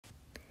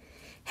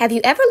Have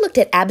you ever looked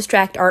at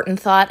abstract art and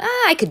thought,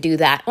 I could do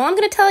that? Well, I'm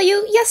going to tell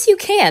you, yes, you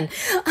can.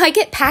 I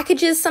get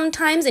packages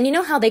sometimes, and you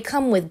know how they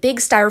come with big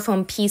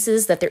styrofoam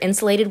pieces that they're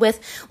insulated with?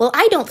 Well,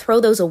 I don't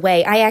throw those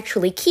away. I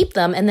actually keep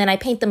them, and then I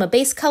paint them a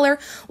base color,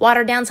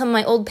 water down some of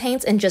my old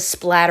paints, and just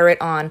splatter it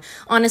on.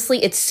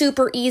 Honestly, it's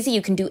super easy.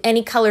 You can do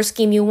any color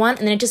scheme you want,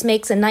 and then it just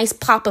makes a nice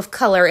pop of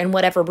color in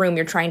whatever room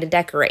you're trying to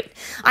decorate.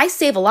 I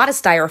save a lot of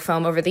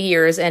styrofoam over the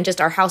years, and just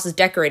our house is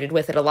decorated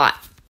with it a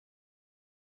lot.